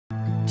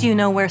Do you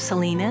know where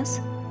Celine is?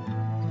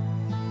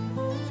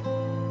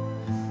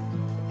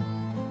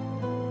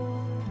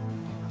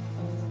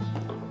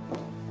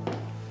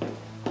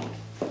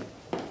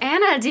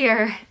 Anna,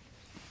 dear.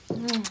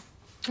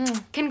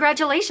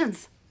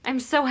 Congratulations. I'm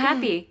so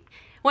happy.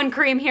 When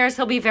Kareem hears,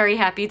 he'll be very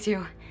happy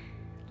too.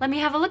 Let me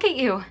have a look at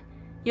you.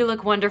 You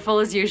look wonderful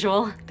as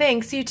usual.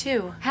 Thanks, you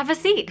too. Have a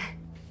seat.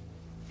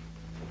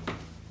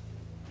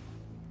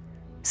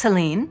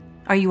 Celine,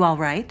 are you all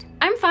right?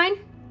 I'm fine.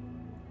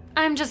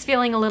 I'm just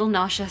feeling a little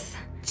nauseous.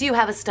 Do you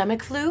have a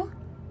stomach flu?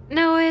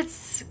 No,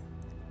 it's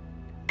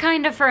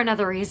kind of for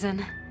another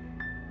reason.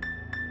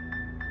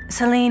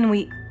 Celine,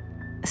 we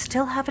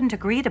still haven't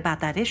agreed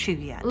about that issue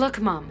yet. Look,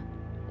 Mom,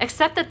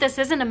 accept that this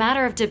isn't a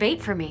matter of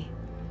debate for me.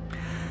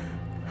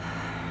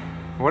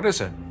 What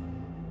is it?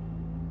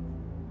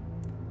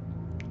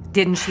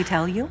 Didn't she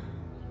tell you?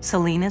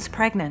 Celine is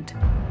pregnant.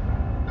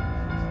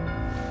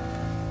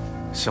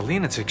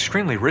 Celine, it's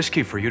extremely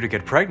risky for you to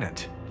get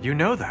pregnant. You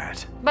know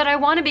that. But I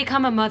want to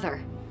become a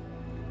mother.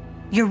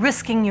 You're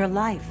risking your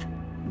life.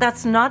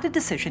 That's not a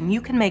decision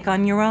you can make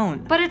on your own.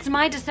 But it's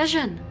my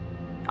decision.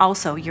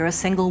 Also, you're a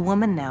single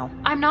woman now.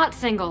 I'm not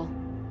single.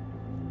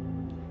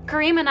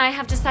 Kareem and I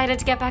have decided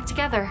to get back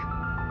together.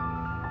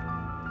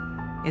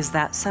 Is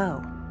that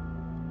so?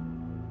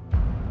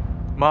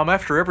 Mom,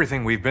 after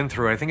everything we've been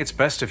through, I think it's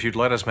best if you'd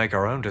let us make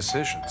our own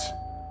decisions.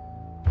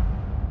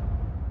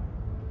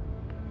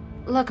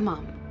 Look,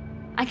 Mom,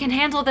 I can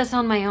handle this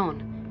on my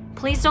own.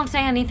 Please don't say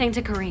anything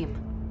to Kareem.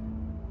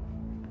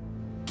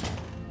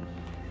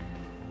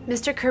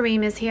 Mr.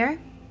 Kareem is here.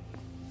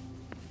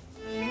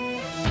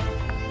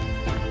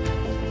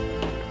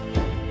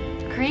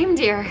 Kareem,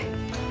 dear.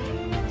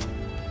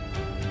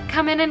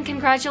 Come in and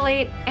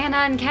congratulate Anna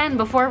and Ken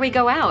before we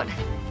go out.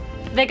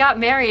 They got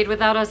married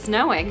without us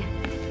knowing.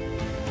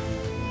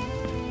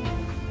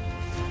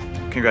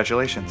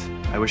 Congratulations.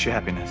 I wish you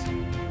happiness.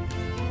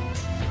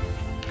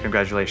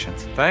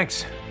 Congratulations.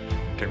 Thanks.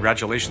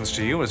 Congratulations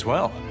to you as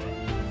well.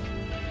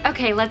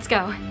 Okay, let's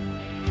go.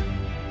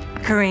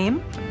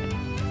 Kareem?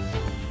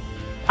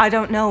 I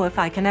don't know if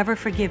I can ever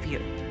forgive you,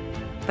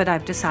 but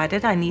I've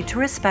decided I need to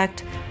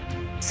respect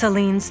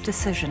Celine's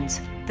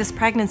decisions. This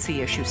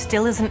pregnancy issue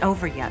still isn't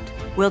over yet.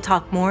 We'll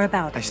talk more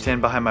about I it.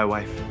 stand behind my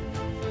wife.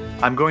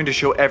 I'm going to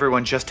show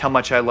everyone just how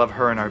much I love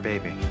her and our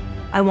baby.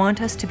 I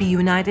want us to be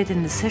united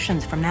in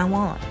decisions from now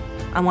on.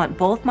 I want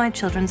both my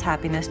children's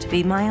happiness to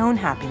be my own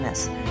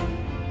happiness.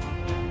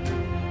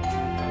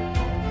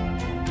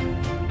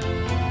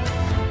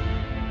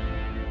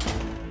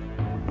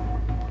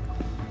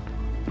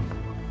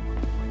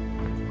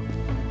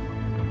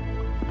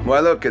 Why,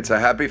 look, it's a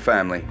happy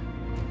family.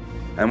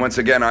 And once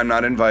again, I'm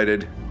not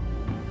invited.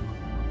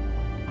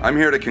 I'm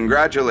here to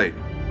congratulate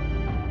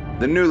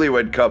the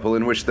newlywed couple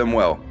and wish them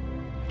well.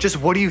 Just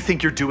what do you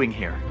think you're doing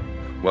here?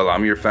 Well,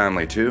 I'm your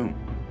family, too.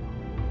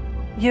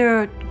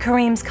 You're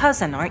Kareem's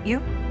cousin, aren't you?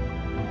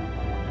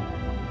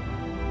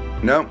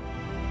 No,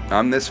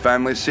 I'm this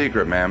family's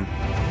secret, ma'am.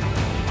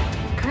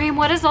 Kareem,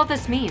 what does all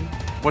this mean?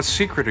 What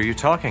secret are you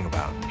talking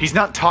about? He's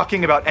not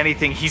talking about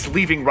anything. He's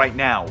leaving right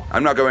now.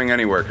 I'm not going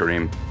anywhere,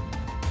 Kareem.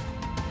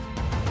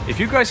 If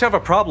you guys have a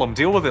problem,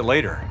 deal with it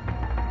later.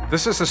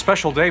 This is a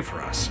special day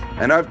for us.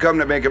 And I've come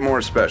to make it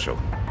more special.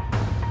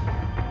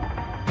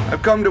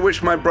 I've come to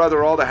wish my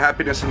brother all the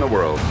happiness in the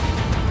world.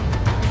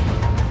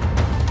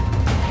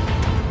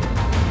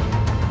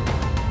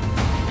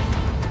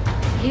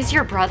 He's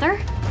your brother?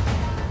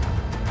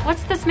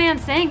 What's this man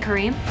saying,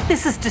 Kareem?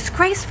 This is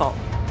disgraceful.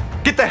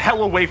 Get the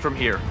hell away from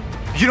here.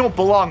 You don't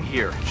belong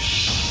here.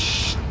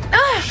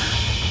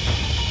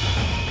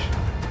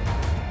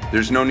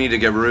 There's no need to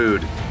get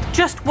rude.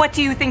 Just what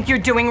do you think you're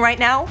doing right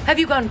now? Have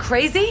you gone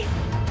crazy?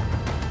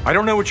 I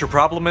don't know what your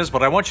problem is,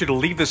 but I want you to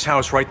leave this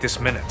house right this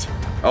minute.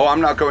 Oh,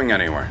 I'm not going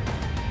anywhere.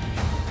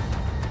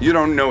 You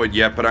don't know it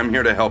yet, but I'm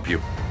here to help you.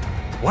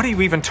 What are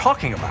you even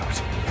talking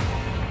about?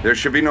 There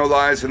should be no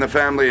lies in the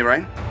family,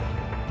 right?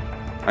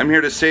 I'm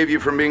here to save you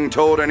from being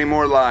told any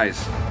more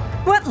lies.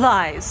 What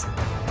lies?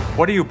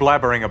 What are you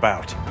blabbering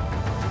about?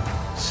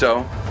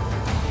 So,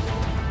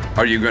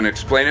 are you going to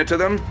explain it to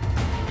them?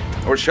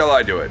 Or shall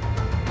I do it?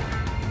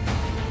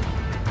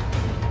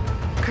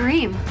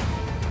 Kareem,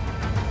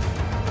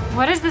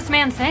 what is this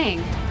man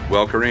saying?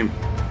 Well, Kareem,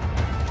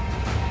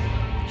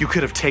 You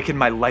could have taken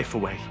my life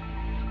away.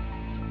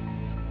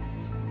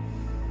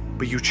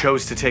 But you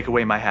chose to take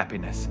away my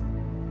happiness.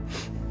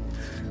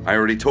 I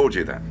already told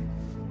you that.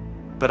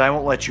 But I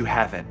won't let you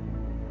have it.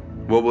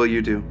 What will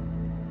you do?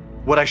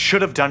 What I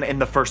should have done in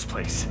the first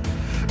place.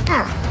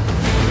 Kareem!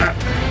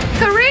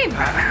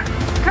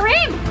 Kareem!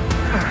 Kareem!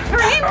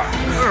 Kareem!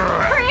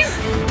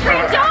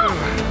 Kareem, don't!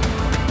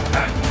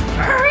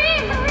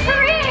 Kareem!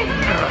 Kareem!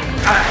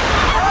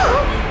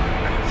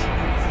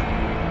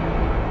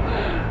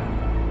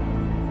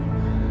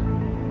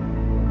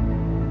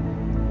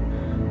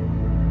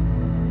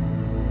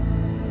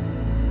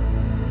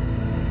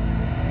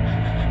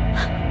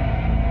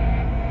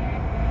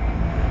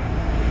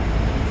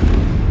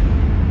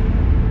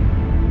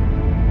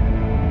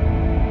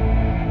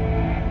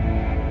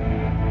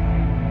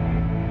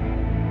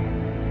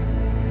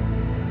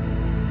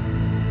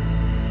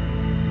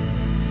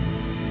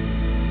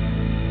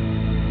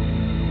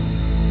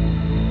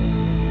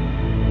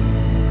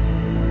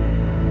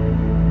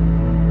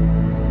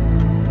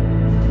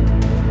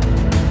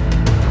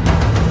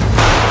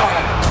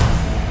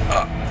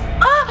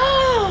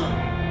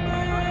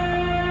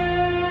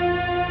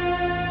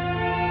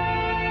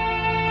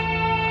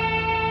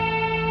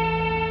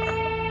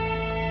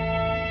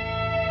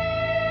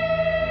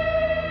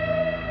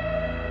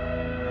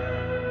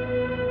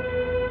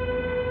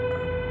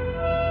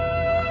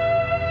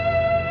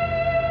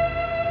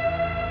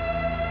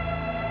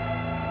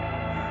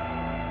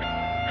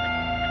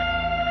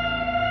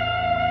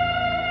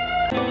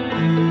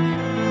 Bye.